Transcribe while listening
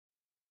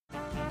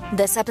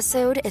This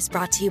episode is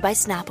brought to you by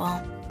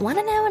Snapple. Want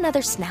to know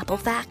another Snapple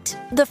fact?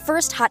 The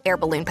first hot air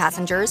balloon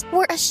passengers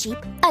were a sheep,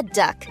 a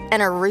duck,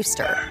 and a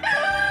rooster.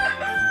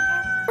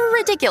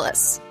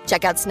 Ridiculous.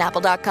 Check out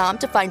Snapple.com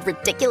to find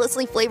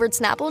ridiculously flavored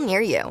Snapple near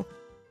you.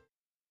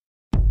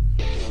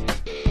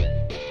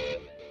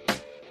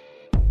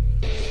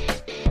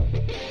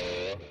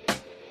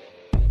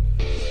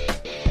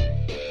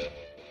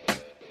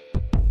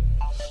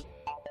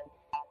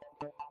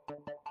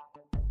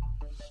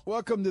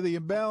 Welcome to the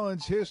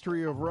Imbalanced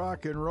History of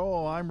Rock and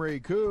Roll. I'm Ray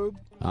Koob.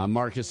 I'm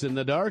Marcus in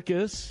the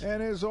Darkest.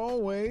 And as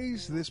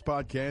always, this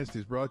podcast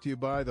is brought to you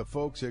by the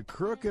folks at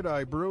Crooked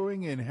Eye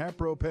Brewing in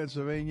Hatboro,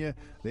 Pennsylvania.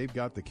 They've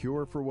got the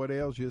cure for what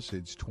ails you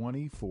since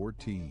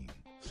 2014.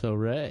 So,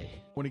 Ray,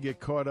 want to get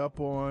caught up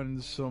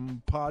on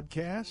some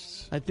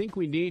podcasts? I think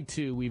we need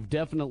to. We've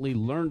definitely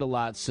learned a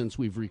lot since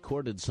we've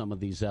recorded some of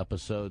these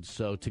episodes.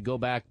 So to go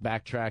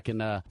backtrack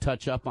and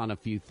touch up on a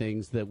few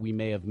things that we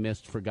may have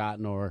missed,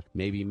 forgotten, or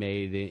maybe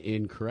made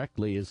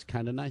incorrectly is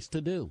kind of nice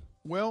to do.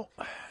 Well,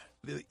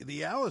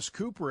 the Alice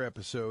Cooper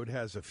episode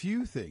has a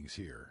few things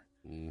here.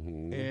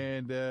 Mm-hmm.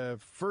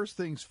 And first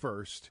things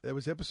first, that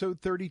was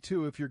episode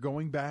 32. If you're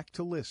going back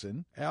to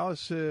listen,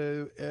 Alice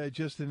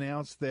just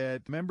announced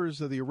that members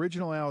of the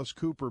original Alice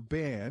Cooper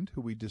band, who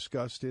we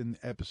discussed in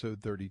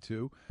episode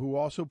 32, who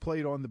also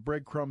played on the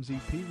Breadcrumbs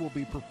EP, will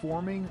be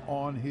performing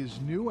on his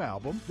new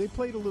album. They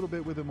played a little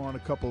bit with him on a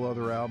couple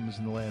other albums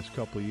in the last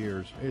couple of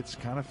years. It's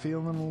kind of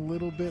feeling a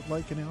little bit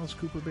like an Alice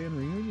Cooper band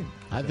reunion.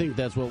 I think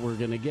that's what we're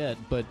going to get.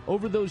 But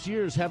over those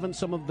years, haven't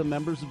some of the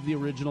members of the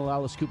original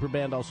Alice Cooper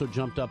band also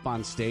jumped up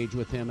on stage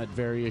with him at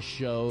various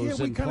shows?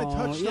 Yeah, we kind of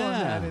touched on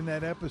that in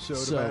that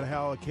episode, about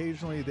how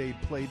occasionally they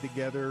played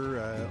together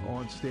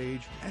on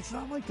stage. It's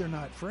not like they're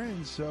not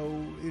friends,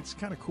 so it's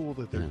kind of cool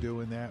that they're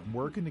doing that and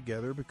working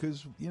together,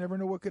 because you never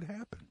know what could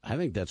happen. I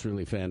think that's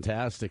really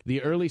fantastic.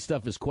 The early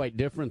stuff is quite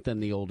different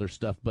than the older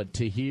stuff, but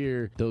to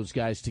hear those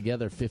guys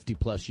together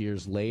 50-plus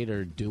years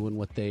later doing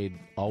what they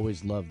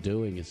always loved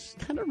doing is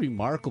kind of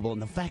remarkable,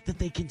 and the fact that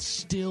they can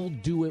still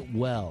do it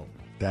well.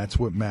 That's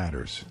what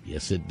matters.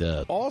 Yes, it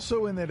does.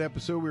 Also in that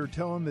episode, we were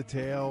telling the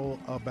tale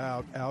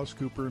about Alice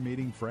Cooper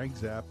meeting Frank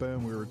Zappa,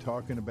 and we were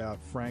talking about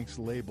Frank's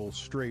label,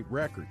 Straight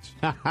Records.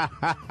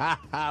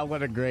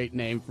 What a great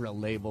name for a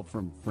label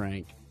from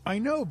Frank. I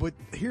know, but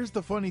here's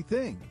the funny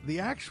thing. The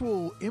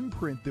actual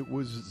imprint that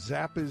was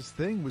Zappa's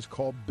thing was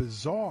called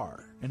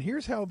Bizarre. And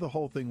here's how the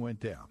whole thing went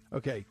down.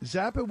 Okay,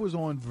 Zappa was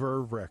on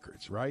Verve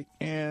Records, right?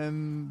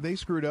 And they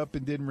screwed up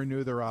and didn't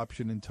renew their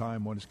option in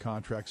time on his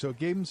contract, so it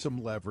gave him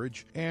some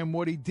leverage. And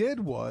what he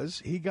did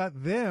was he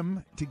got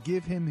them to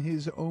give him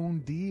his own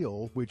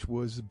deal, which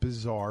was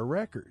Bizarre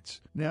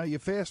Records. Now, you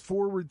fast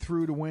forward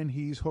through to when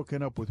he's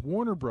hooking up with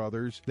Warner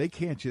Brothers. They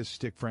can't just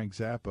stick Frank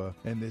Zappa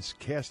and this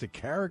cast of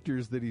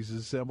characters that he's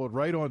assembled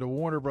right onto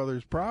Warner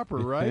Brothers proper,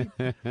 right?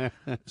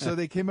 So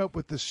they came up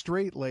with the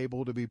Straight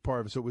label to be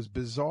part of it. So it was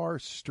Bizarre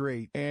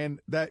Straight, and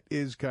that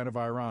is kind of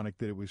ironic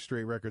that it was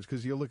Straight Records,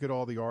 because you look at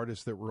all the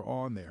artists that were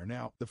on there.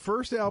 Now, the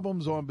first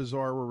albums on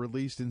Bizarre were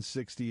released in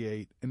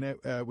 1968, and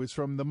that was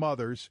from the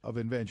Mothers of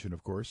Invention,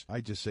 of course. I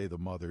just say the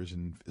Mothers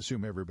and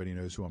assume everybody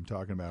knows who I'm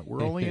talking about.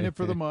 We're Only in It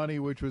for the Money,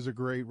 which was a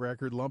great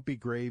record. Lumpy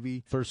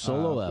Gravy, first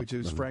solo album, which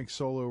is Frank's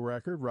solo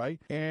record,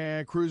 right?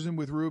 And Cruising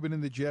with Ruben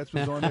and the Jets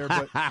was on there,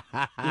 but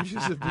which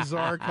is a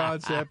bizarre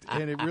concept,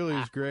 and it really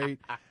is great.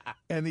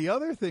 And the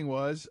other thing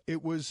was,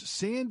 it was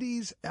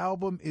Sandy's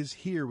Album Is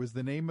Here was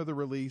the name of the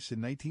release in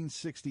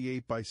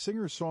 1968 by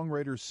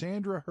singer-songwriter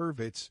Sandra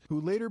Hurwitz, who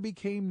later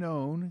became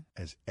known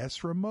as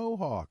Esra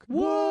Mohawk.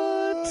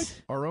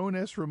 What? Our own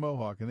Esra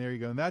Mohawk. And there you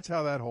go. And that's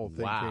how that whole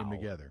thing came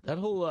together. That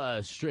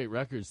whole Straight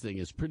Records thing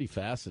is pretty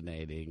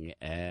fascinating.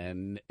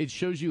 And it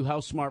shows you how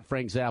smart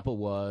Frank Zappa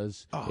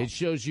was. Oh, it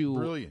shows you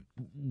brilliant.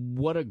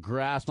 What a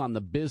grasp on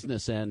the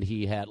business end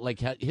he had. Like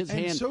his and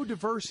hand. so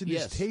diverse in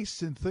his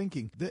tastes and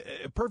thinking.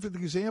 A perfect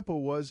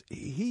example was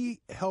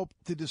he helped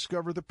to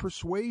discover the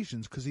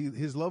Persuasions, because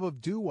his love of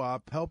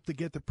doo-wop helped to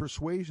get the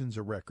Persuasions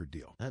a record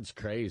deal. That's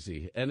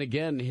crazy. And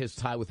again, his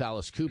tie with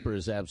Alice Cooper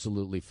is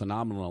absolutely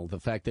phenomenal. The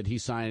fact that he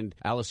signed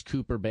Alice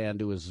Cooper Band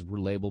to his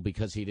label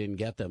because he didn't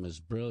get them is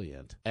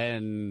brilliant.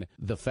 And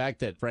the fact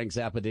that Frank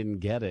Zappa didn't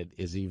get it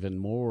is even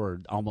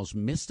more almost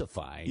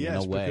mystifying in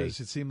a way. Yes, because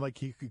it seemed like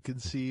he could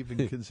conceive and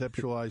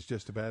conceptualize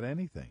just about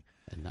anything.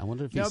 And I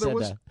wonder if he said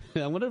that.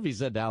 I wonder if he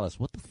said to Alice,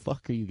 "What the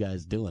fuck are you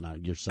guys doing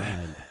on your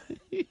side?"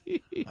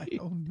 I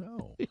don't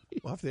know.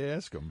 We'll have to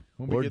ask him.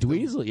 Or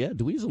Dweezil. Yeah,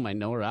 Dweezil might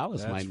know, or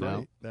Alice might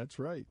know. That's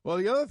right. Well,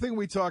 the other thing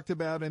we talked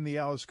about in the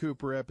Alice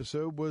Cooper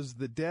episode was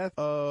the death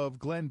of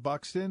Glenn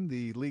Buxton,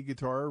 the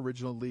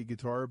original lead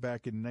guitar,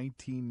 back in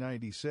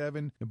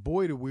 1997. And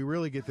boy, did we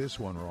really get this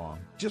one wrong.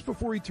 Just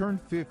before he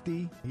turned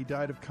 50, he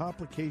died of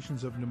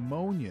complications of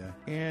pneumonia.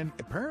 And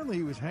apparently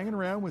he was hanging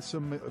around with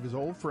some of his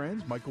old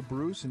friends, Michael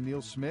Bruce and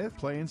Neil Smith,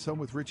 playing some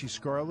with Richie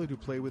Scarlett, who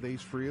played with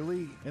Ace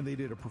Frehley. And they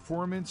did a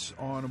performance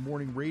on a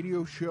morning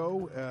radio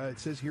show. It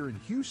says here in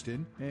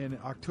Houston in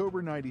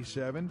October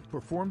 97.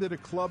 Performed at a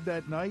club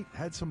that night,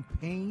 had some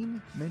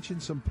pain,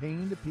 mentioned some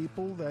pain to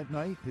people that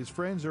night. His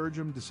friends urged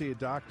him to see a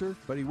doctor,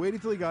 but he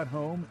waited till he got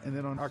home, and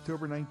then on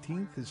October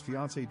 19th, his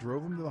fiancée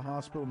drove him to the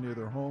hospital near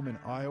their home in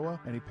Iowa,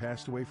 and he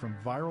passed away from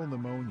viral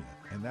pneumonia,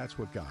 and that's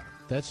what got him.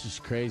 That's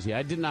just crazy.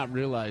 I did not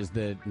realize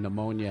that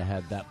pneumonia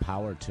had that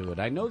power to it.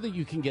 I know that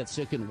you can get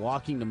sick in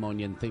walking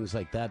pneumonia and things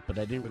like that, but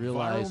I didn't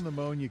realize. Viral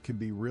pneumonia can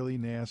be really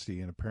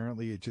nasty, and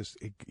apparently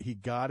he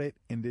got it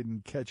and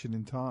didn't catch it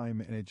in time,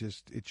 and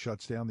it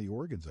shuts down the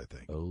organs, I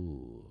think.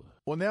 Oh.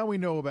 Well, now we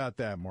know about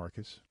that,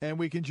 Marcus. And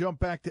we can jump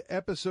back to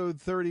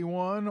episode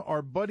 31.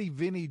 Our buddy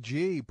Vinny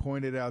G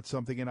pointed out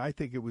something, and I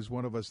think it was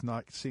one of us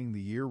not seeing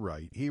the year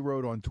right. He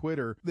wrote on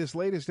Twitter, this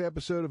latest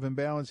episode of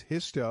Imbalance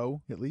Histo,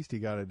 at least he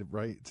got it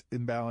right, it's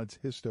Imbalance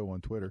Histo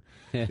on Twitter,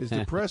 is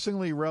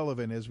depressingly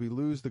relevant as we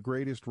lose the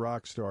greatest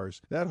rock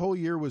stars. That whole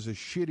year was a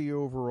shitty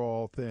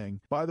overall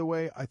thing. By the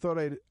way, I thought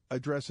I'd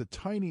address a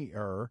tiny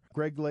error.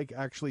 Greg Lake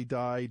actually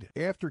died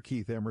after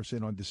Keith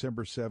Emerson on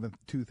December 7th,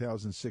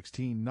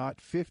 2016, not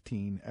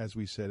 15, as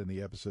we said in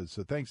the episode.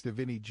 So thanks to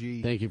Vinny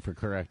G. Thank you for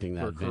correcting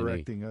that, For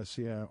correcting us,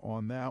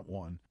 on that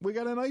one. We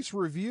got a nice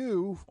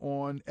review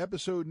on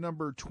episode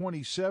number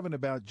 27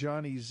 about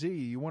Johnny Z.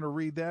 You want to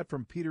read that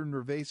from Peter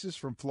Nervasis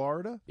from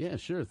Florida? Yeah,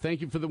 sure.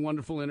 Thank you for the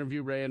wonderful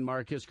interview, Ray and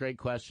Marcus. Great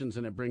questions,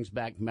 and it brings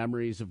back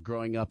memories of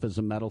growing up as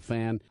a metal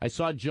fan. I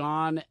saw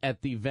John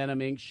at the Venom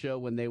Inc. show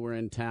when they were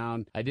in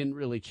town. I didn't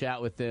really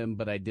chat with him,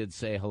 but I did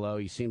say hello.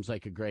 He seems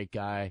like a great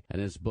guy,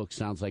 and his book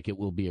sounds like it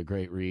will be a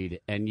great read.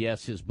 And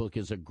yes, his book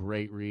is a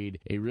great read,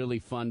 a really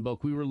fun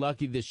book. We were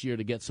lucky this year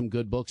to get some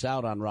good books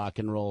out on rock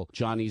and roll,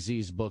 Johnny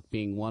Z's book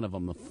being one of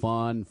them. A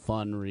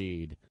fun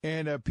read.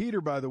 And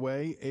Peter, by the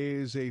way,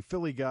 is a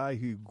Philly guy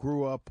who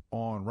grew up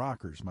on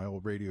Rockers, my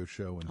old radio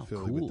show in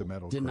Philly cool. with the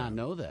metal Did crowd. not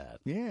know that.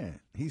 Yeah,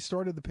 he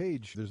started the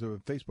page. There's a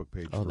Facebook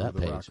page Oh, for that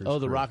the page. Rockers. Oh,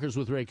 the crew. Rockers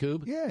with Ray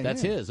Koob? Yeah,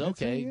 That's his.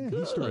 Okay, He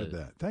good. started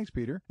that. Thanks,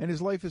 Peter. And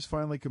his life is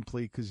finally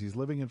complete because he's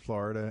living in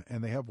Florida,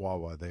 and they have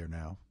Wawa there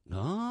now.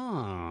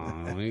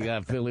 Oh, we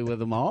got Philly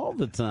with him all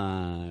the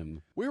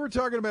time. We were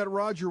talking about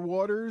Roger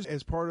Waters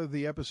as part of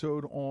the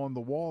episode On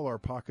the Wall, our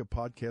pocket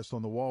podcast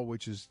On the Wall,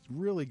 which has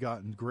really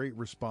gotten great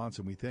response,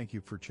 and we thank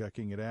you for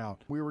checking it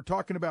out. We were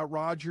talking about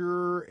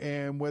Roger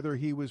and whether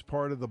he was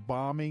part of the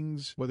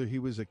bombings, whether he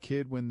was a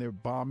kid when the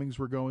bombings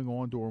were going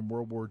on during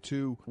World War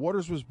II.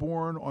 Waters was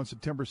born on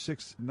September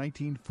 6,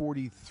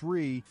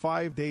 1943.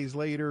 5 days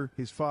later,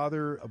 his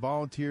father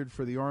volunteered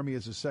for the Army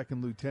as a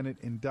second lieutenant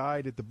and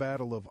died at the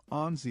Battle of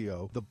Anzio.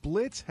 The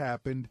Blitz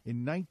happened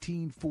in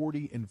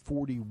 1940 and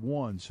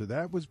 41, so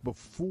that was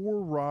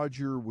before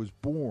Roger was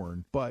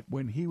born, but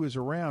when he was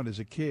around as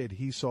a kid,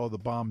 he saw the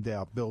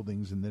bombed-out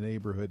buildings in the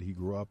neighborhood he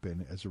grew up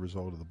in as a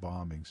result of the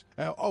bombings.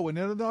 And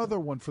another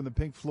one from the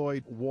Pink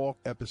Floyd Walk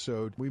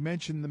episode, we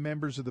mentioned the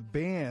members of the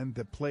band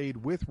that played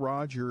with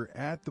Roger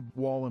at the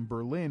Wall in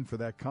Berlin for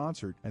that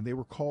concert, and they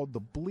were called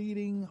the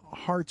Bleeding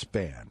Hearts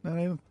Band, and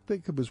I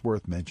think it was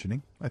worth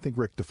mentioning. I think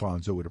Rick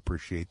DeFonso would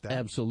appreciate that.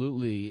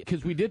 Absolutely,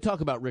 because we did talk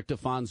about Rick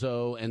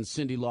DeFonso and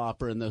Cyndi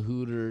Lauper and the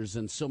Hooters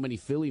and so many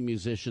Philly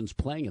musicians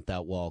playing at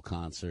that Wall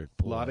concert.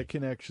 A lot of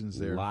connections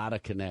there. A lot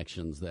of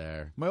connections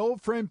there. My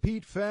old friend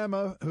Pete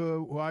Fama,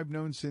 who I've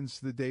known since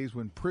the days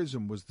when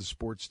Prism was the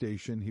sports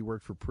station. He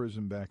worked for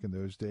Prism back in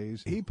those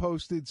days. He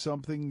posted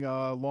something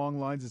along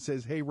lines that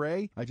says, "Hey,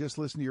 Ray, I just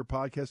listened to your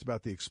podcast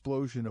about the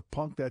explosion of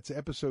punk." That's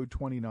episode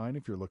 29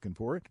 if you're looking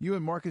for it. You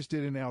and Marcus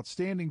did an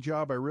outstanding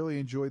job. I really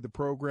enjoyed the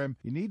program.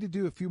 You need to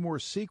do a few more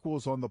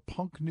sequels on the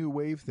punk new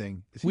wave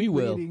thing. Is he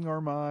reading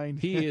our mind?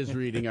 He is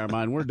reading our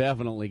mind. We're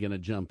definitely going to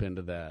jump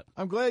into that.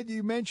 I'm glad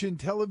you mentioned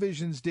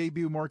television's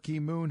debut Marquee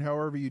Moon.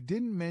 However, you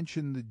didn't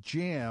mention the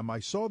Jam. I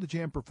saw the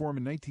Jam perform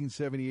in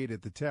 1978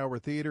 at the Tower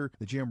Theater.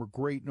 The Jam were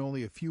great, and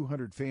only a few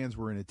hundred fans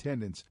were in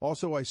attendance.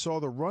 Also, I saw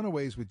the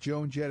Runaways with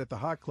Joan Jett at the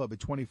Hot Club at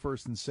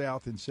 21st and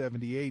South in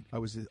 78. I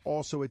was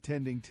also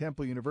attending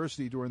Temple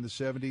University during the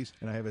 70s,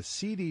 and I have a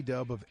CD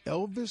dub of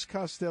Elvis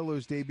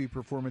Costello's debut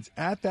performance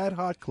at that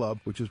Hot Club,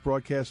 which was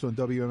broadcast on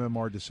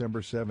WMMR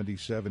December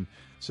 77.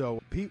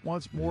 So Pete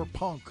wants more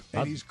punk,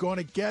 and he's going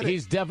to get it.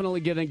 He's definitely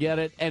going to get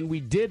it. And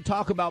we did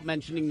talk about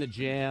mentioning the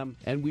Jam,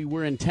 and we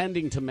were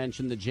intending to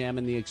mention the Jam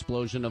and the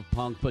explosion of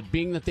punk, but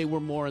being that they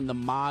were more in the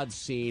mod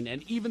scene,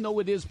 and even though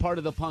it is part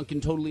of the punk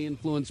and totally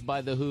influenced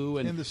by The Who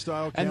and the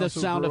style and the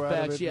sound grew out of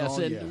effects, it yes,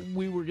 and and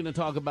we were going to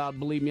talk about,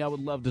 believe me, I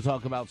would love to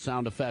talk about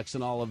sound effects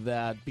and all of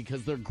that,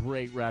 because they're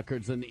great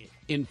records and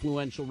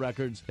influential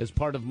records as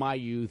part of my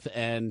youth.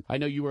 And I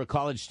know you were a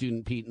college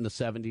student, Pete, in the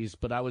 70s,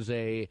 but I was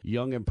a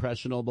young,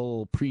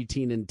 impressionable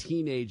preteen and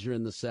teenager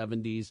in the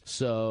 70s.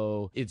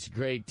 So it's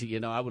great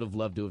to, I would have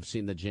loved to have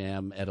seen the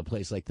Jam at a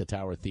place like the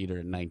Tower Theater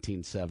in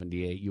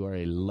 1978. You are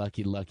a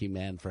lucky, lucky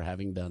man for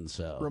having done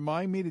so.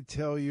 Remind me to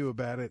tell you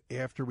about it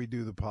after we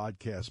do the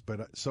podcast,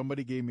 but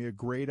somebody gave me a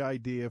great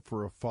idea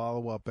for a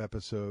follow-up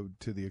episode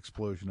to the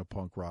explosion of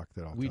punk rock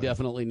that I'll We tell you.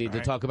 definitely need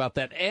to talk about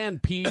that.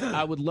 And, Pete,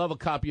 I would love a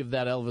copy of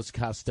that Elvis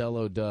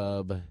Costello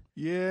dub.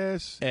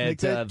 Yes. at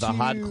the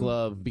Hot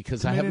Club,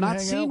 because I have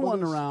not seen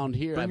one around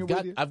here.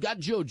 I've got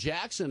Joe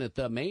Jackson at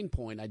the Main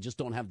Point. I just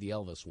don't have the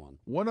Elvis one.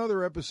 One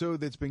other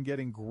episode that's been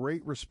getting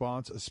great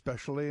response,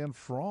 especially in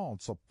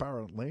France,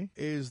 apparently,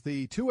 is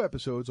the 2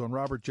 episodes on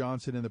Robert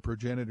Johnson and the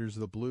Progenitors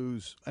of the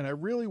Blues. And I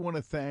really want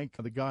to thank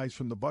the guys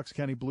from the Bucks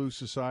County Blues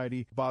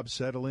Society, Bob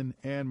Settlin,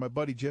 and my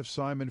buddy Jeff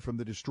Simon from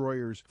the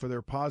Destroyers for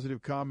their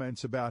positive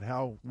comments about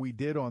how we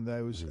did on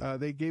those.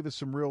 They gave us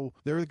some real,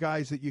 they're the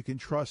guys that you can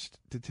trust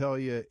to tell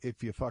you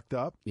if you fucked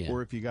up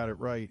or if you got it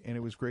right. And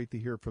it was great to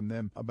hear from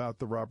them about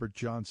the Robert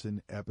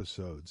Johnson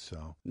episodes.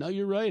 So no,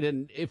 you're right.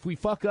 And if we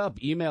fuck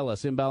up, email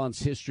us,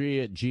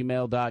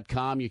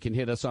 imbalancedhistory@gmail.com. You can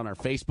hit us on our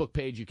Facebook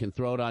page. You can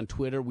throw it on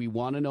Twitter. We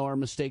want to know our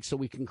mistakes so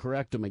we can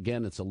correct them.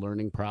 Again, it's a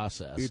learning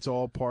process. It's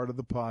all part of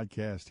the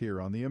podcast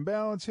here on the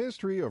Imbalanced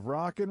History of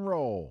Rock and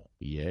Roll.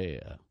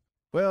 Yeah.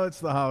 Well, it's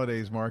the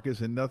holidays,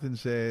 Marcus, and nothing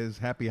says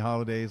happy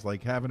holidays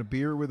like having a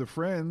beer with a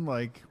friend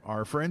like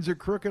our friends at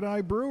Crooked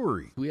Eye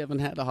Brewery. We haven't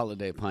had a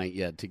holiday pint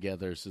yet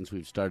together since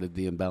we've started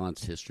the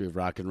Imbalanced History of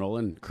Rock and Roll,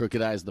 and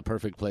Crooked Eye is the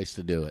perfect place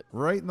to do it.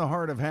 Right in the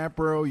heart of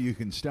Hatboro, you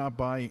can stop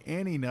by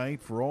any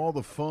night for all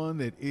the fun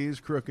that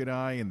is Crooked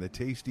Eye, and the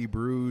tasty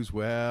brews,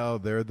 well,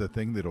 they're the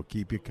thing that'll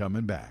keep you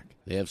coming back.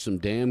 They have some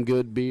damn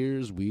good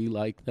beers. We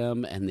like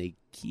them, and they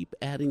keep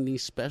adding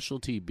these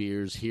specialty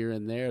beers here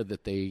and there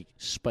that they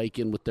spike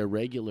in with their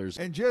regulars.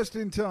 And just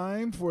in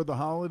time for the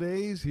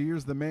holidays,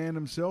 here's the man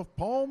himself,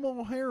 Paul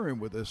Mulheron,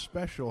 with a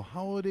special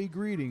holiday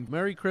greeting.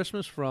 Merry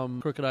Christmas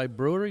from Crooked Eye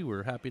Brewery.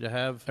 We're happy to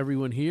have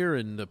everyone here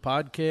in the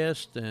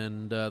podcast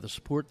and the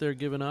support they're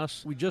giving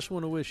us. We just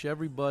want to wish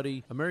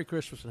everybody a Merry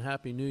Christmas and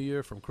Happy New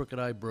Year from Crooked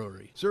Eye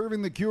Brewery.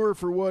 Serving the cure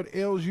for what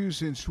ails you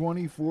since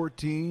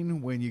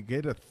 2014. When you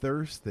get a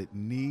thirst that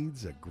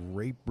needs a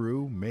great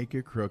brew, make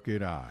it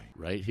Crooked Eye.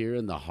 Right here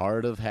in the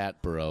heart of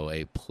Hatboro,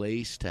 a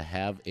place to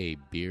have a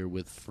beer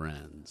with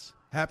friends.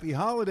 Happy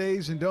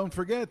holidays, and don't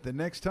forget, the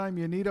next time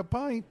you need a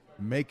pint,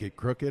 make it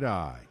Crooked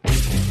Eye.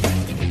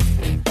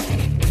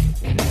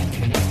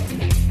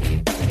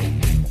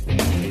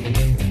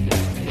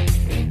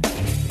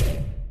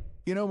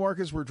 You know,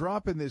 Marcus, we're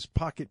dropping this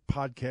pocket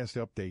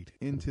podcast update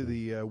into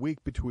the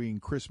week between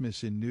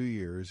Christmas and New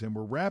Year's, and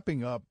we're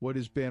wrapping up what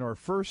has been our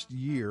first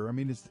year. I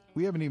mean,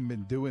 we haven't even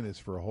been doing this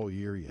for a whole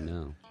year yet.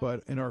 No.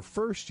 But in our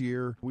first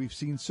year, we've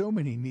seen so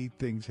many neat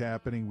things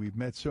happening. We've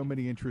met so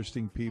many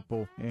interesting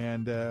people,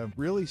 and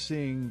really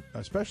seeing,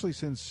 especially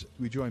since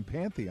we joined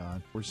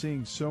Pantheon, we're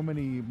seeing so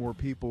many more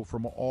people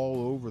from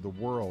all over the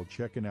world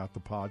checking out the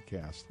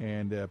podcast.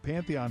 And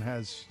Pantheon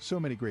has so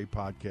many great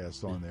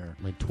podcasts on there.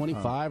 Like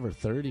 25 or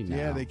 30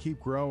 now. Yeah, they keep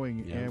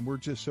growing, and we're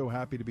just so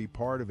happy to be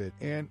part of it.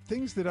 And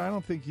things that I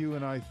don't think you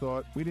and I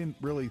thought, we didn't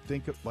really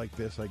think of like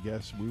this, I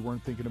guess. We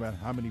weren't thinking about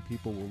how many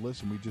people will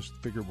listen. We just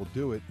figured we'll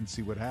do it and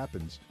see what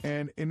happens.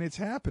 And it's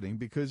happening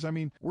because, I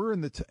mean, we're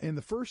in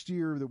the first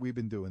year that we've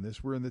been doing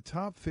this, we're in the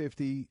top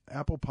 50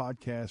 Apple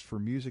Podcasts for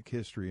music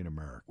history in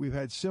America. We've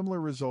had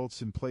similar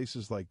results in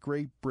places like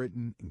Great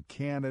Britain and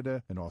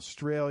Canada and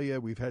Australia.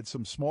 We've had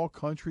some small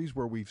countries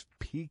where we've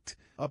peaked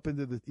up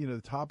into the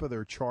the top of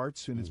their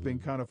charts, and it's been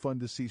kind of fun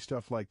to see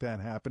stuff like that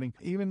happening.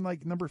 Even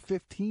like number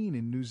 15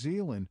 in New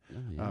Zealand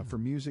for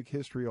music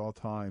history all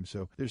time.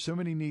 So there's so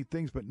many neat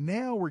things. But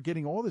now we're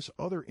getting all this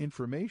other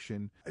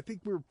information. I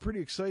think we're pretty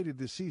excited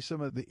to see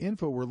some of the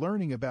info we're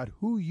learning about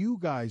who you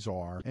guys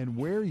are and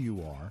where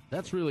you are.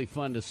 That's really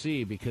fun to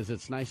see because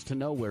it's nice to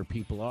know where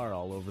people are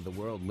all over the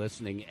world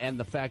listening. And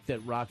the fact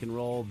that rock and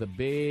roll, the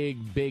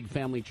big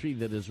family tree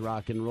that is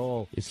rock and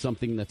roll, is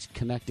something that's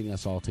connecting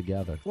us all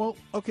together. Well,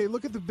 okay,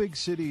 look at the big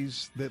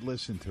cities that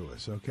listen to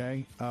us,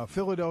 okay?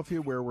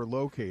 Philadelphia, where we're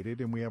located,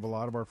 and we have a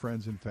lot of our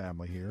friends and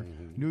family here.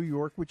 New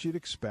York, which you'd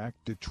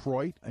expect.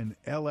 Detroit and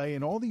L.A.,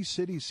 and all these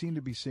cities seem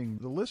to be seeing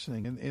the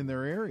listening in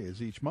their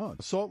areas each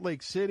month. Salt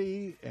Lake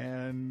City,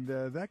 and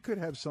that could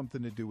have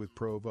something to do with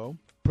Provo.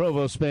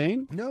 Provo,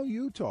 Spain? No,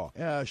 Utah.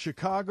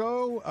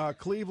 Chicago,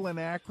 Cleveland,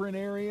 Akron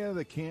area,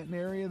 the Canton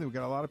area. We've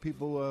got a lot of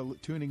people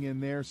tuning in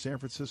there. San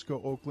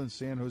Francisco, Oakland,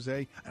 San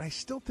Jose. And I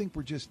still think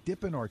we're just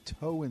dipping our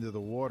toe into the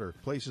water.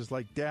 Places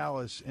like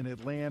Dallas and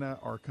Atlanta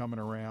are coming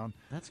around.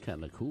 That's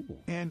kind of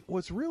cool. And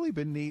what's really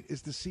been neat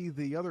is to see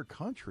the other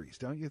countries,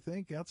 don't you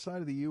think,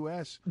 outside of the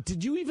U.S.?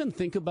 Did you even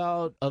think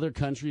about other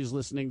countries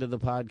listening to the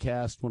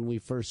podcast when we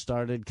first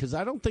started? Because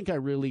I don't think I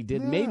really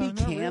did. No, maybe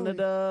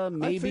Canada,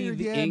 really. maybe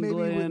figured,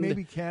 England.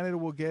 Maybe Canada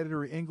will get it,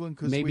 or England,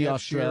 because maybe we have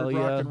Australia.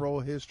 shared rock and roll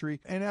history.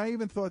 And I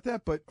even thought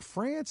that. But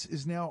France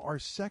is now our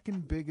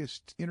second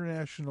biggest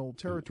international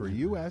territory.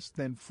 U.S.,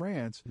 then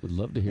France. Would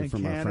love to hear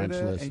from Canada, our French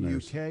listeners. And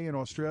U.K. and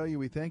Australia,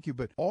 we thank you.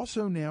 But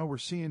also now we're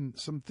seeing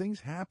some things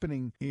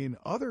happening in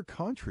other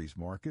countries,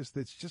 Marcus,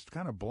 that's just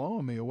kind of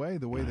blowing me away.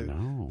 The way that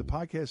the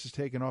podcast has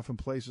taken off in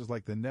places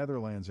like the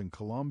Netherlands and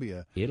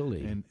Colombia.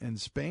 Italy. And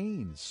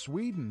Spain,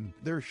 Sweden.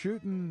 They're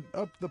shooting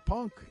up the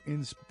punk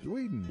in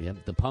Sweden.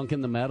 Yep, the punk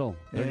and the metal.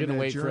 They're going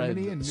to wait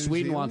Germany for and New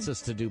Sweden Zealand? wants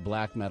us to do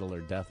black metal or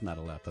death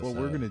metal episode.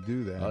 Well, we're going to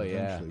do that. Oh,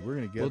 yeah. Eventually. We're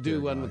going to get We'll do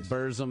there, one guys. with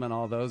Burzum and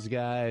all those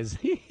guys.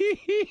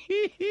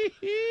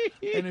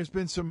 And there's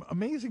been some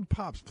amazing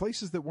pops,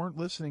 places that weren't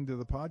listening to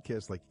the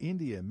podcast, like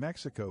India,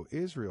 Mexico,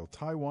 Israel,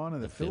 Taiwan,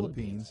 and the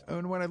Philippines.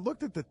 And when I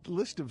looked at the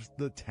list of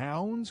the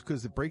towns,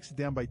 because it breaks it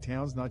down by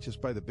towns, not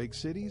just by the big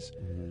cities,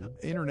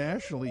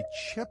 internationally,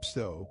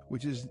 Chepstow,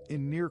 which is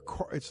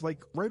it's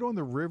like right on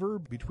the river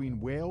between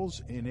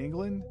Wales and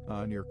England,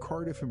 near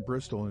Cardiff and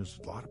Bristol. And there's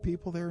a lot of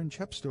people there in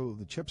Chepstow.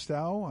 The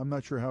Chepstow, I'm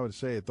not sure how to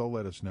say it. They'll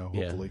let us know,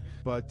 hopefully. Yeah.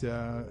 But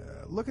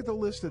look at the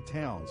list of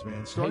towns,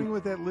 man. Starting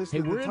with that list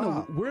at the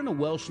top. We're in a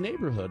Welsh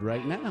neighborhood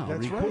right now.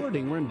 That's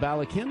recording. Right. We're in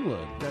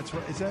Ballykinwood. That's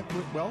right. Is that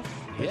Welsh?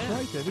 That's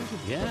right. That is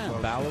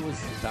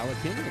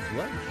Ballykinwood's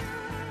Welsh.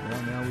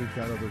 Well, now we've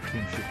got other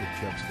kinship with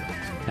Chepstow.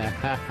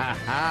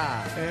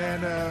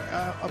 And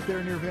up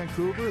there near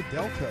Vancouver, the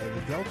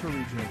Delta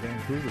region of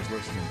Vancouver is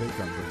listening big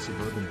time. But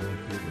suburban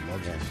Vancouver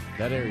loves us.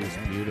 That area is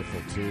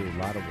beautiful, too. A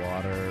lot of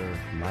water,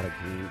 a lot of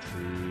green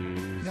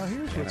trees. Now,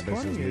 here's what's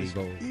funny is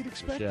you'd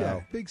expect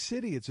that. Big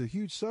city, it's a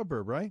huge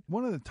suburb, right?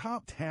 One of the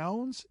top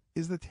towns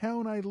is the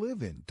town I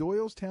live in,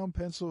 Doylestown,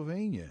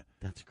 Pennsylvania.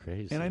 That's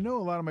crazy. And I know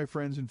a lot of my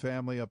friends and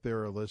family up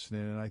there are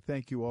listening, and I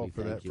thank you all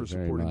for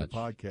supporting the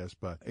podcast.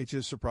 But it's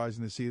just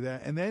surprising to see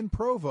that. And then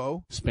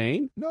Provo.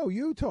 Spain? No,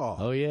 Utah.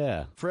 Oh,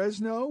 yeah.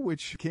 Fresno,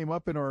 which came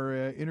up in our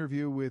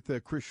interview with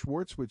Chris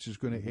Schwartz, which is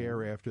going to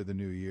air after the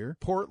new year.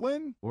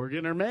 Portland.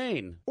 Oregon or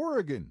Maine?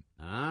 Oregon.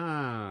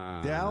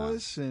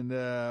 Dallas and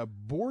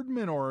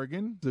Boardman,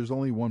 Oregon. There's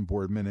only one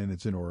Boardman, and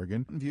it's in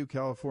Oregon. View,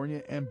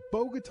 California. And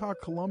Bogota,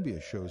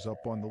 Colombia shows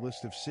up on the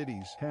list of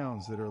cities,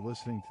 towns that are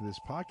listening to this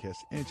podcast.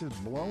 And it's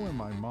just blowing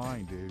my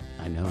mind, dude.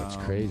 I know, it's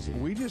crazy.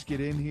 We just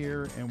get in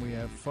here and we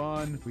have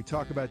fun. We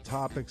talk about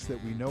topics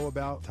that we know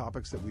about,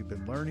 topics that we've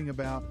been learning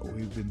about.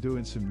 We've been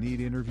doing some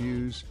neat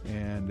interviews.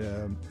 And,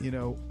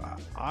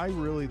 I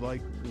really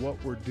like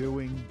what we're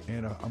doing,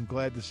 and I'm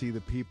glad to see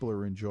the people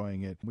are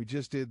enjoying it. We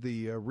just did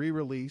the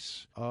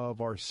re-release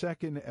of our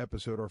second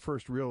episode, our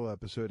first real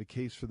episode, A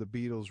Case for the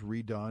Beatles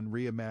redone,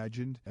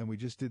 reimagined, and we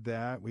just did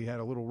that. We had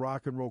a little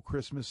rock and roll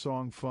Christmas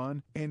song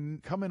fun.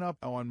 And coming up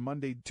on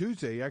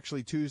Tuesday,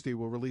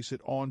 we'll release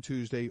it on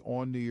Tuesday,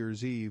 on New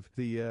Year's Eve,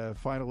 the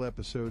final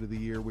episode of the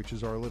year, which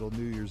is our little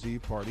New Year's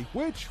Eve party,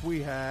 which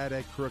we had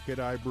at Crooked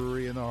Eye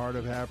Brewery in the heart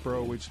of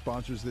Hatboro, which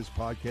sponsors this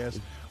podcast.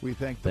 We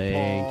thank the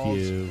Pauls.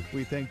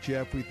 We thank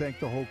Jeff. We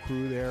thank the whole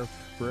crew there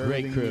for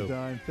everything you've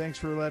done. Thanks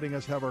for letting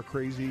us have our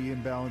crazy,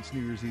 imbalanced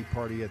New Year's Eve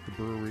party at the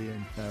brewery,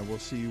 and we'll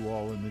see you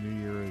all in the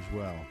new year as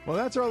well. Well,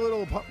 that's our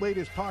little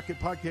latest pocket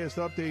podcast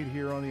update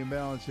here on the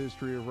imbalanced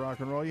history of rock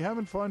and roll. You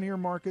having fun here,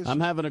 Marcus?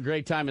 I'm having a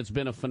great time. It's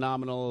been a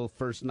phenomenal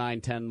first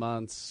 9-10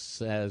 months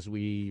as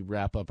we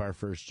wrap up our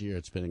first year.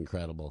 It's been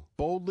incredible.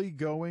 Boldly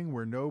going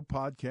where no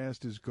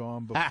podcast has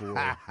gone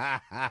before.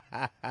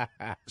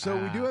 So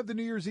we do have the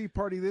New Year's Eve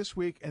party this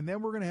week, and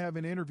then we're going to have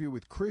an interview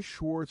with Chris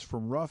Schwartz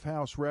from Rough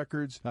House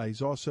Records.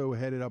 He's also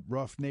headed up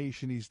Rough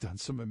Nation. He's done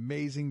some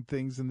amazing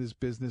things in this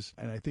business,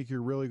 and I think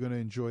you're really going to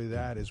enjoy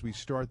that as we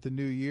start the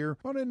new year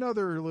on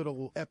another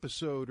little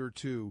episode or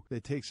two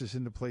that takes us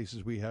into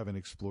places we haven't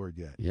explored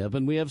yet. Yeah,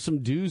 but we have some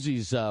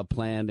doozies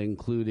planned,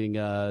 including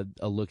a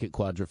look at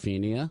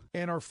Quadrophenia.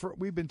 And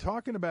we've been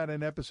talking about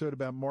an episode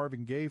about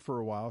Marvin Gaye for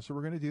a while, so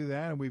we're going to do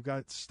that, and we've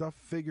got stuff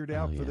figured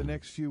out for the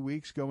next few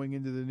weeks going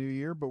into the new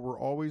year, but we're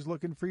always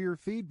looking for your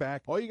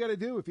feedback. All you got to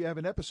do, if you have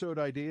an episode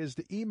idea, is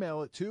to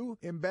email it to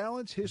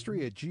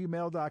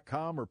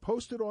imbalancehistory@gmail.com or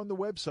post it on the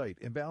website,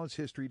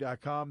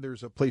 imbalancehistory.com.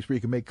 There's a place where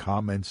you can make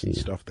comments and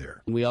stuff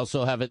there. We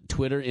also have it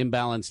Twitter,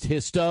 Imbalanced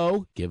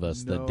Histo. Give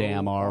us the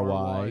damn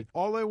RY.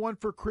 All I want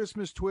for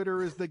Christmas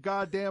Twitter is the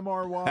goddamn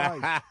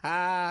RY.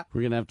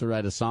 We're going to have to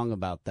write a song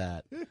about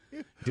that.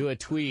 Do a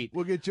tweet.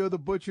 We'll get Joe the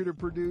Butcher to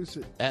produce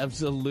it.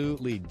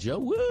 Absolutely. Joe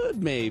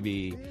would,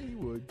 maybe. Yeah, he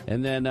would.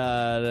 And then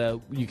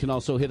you can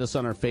also hit us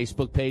on our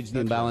Facebook page,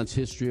 The Imbalanced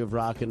History of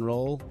Rock and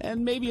Roll.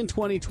 And maybe in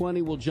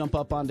 2020 we'll jump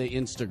up onto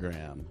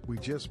Instagram. We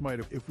just might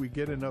have, if we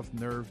get enough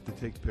nerve to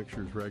take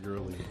pictures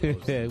regularly.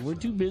 We're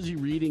too busy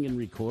reading and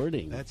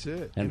recording. That's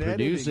it. And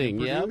producing,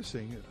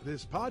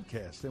 this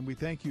podcast. And we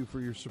thank you for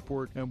your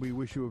support, and we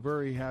wish you a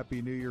very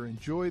happy New Year.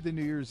 Enjoy the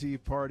New Year's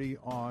Eve party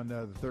on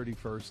the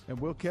 31st. And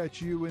we'll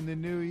catch you in the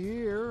new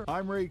year.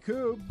 I'm Ray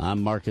Koob.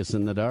 I'm Marcus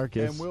in the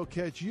Darkest. And we'll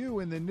catch you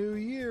in the new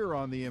year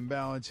on the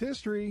Imbalanced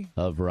History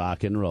of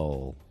Rock and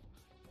Roll.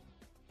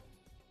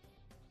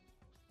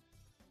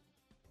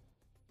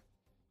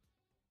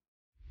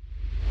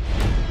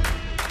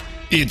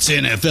 It's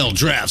NFL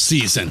draft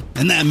season,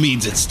 and that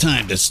means it's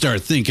time to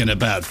start thinking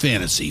about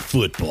fantasy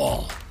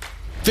football.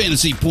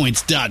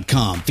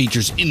 FantasyPoints.com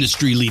features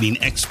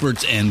industry-leading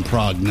experts and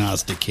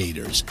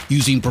prognosticators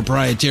using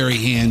proprietary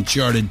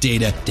hand-charted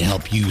data to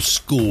help you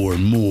score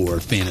more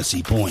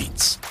fantasy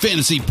points.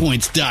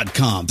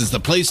 FantasyPoints.com is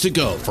the place to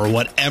go for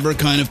whatever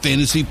kind of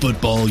fantasy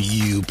football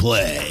you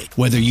play.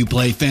 Whether you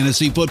play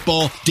fantasy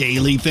football,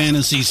 daily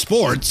fantasy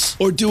sports,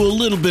 or do a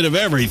little bit of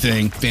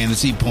everything,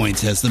 Fantasy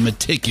Points has the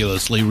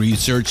meticulously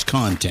researched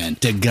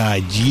content to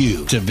guide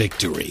you to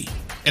victory.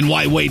 And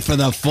why wait for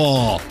the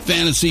fall?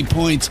 Fantasy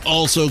Points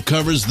also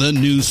covers the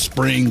new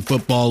spring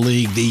football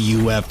league, the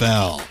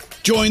UFL.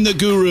 Join the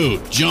guru,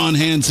 John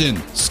Hansen,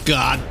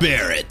 Scott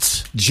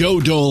Barrett, Joe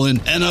Dolan,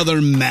 and other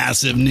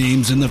massive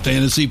names in the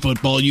fantasy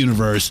football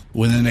universe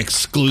with an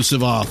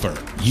exclusive offer.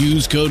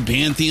 Use code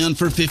Pantheon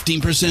for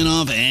 15%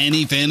 off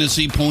any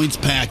Fantasy Points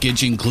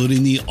package,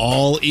 including the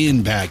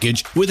all-in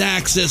package with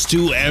access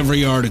to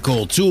every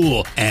article,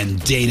 tool,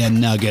 and data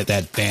nugget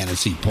that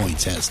Fantasy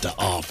Points has to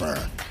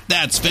offer.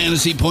 That's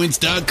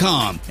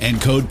fantasypoints.com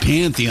and code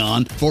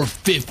Pantheon for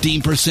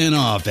 15%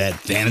 off at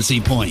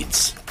Fantasy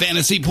Points.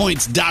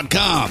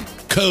 Fantasypoints.com,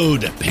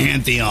 code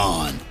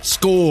Pantheon.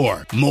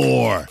 Score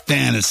more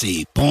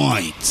fantasy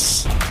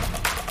points.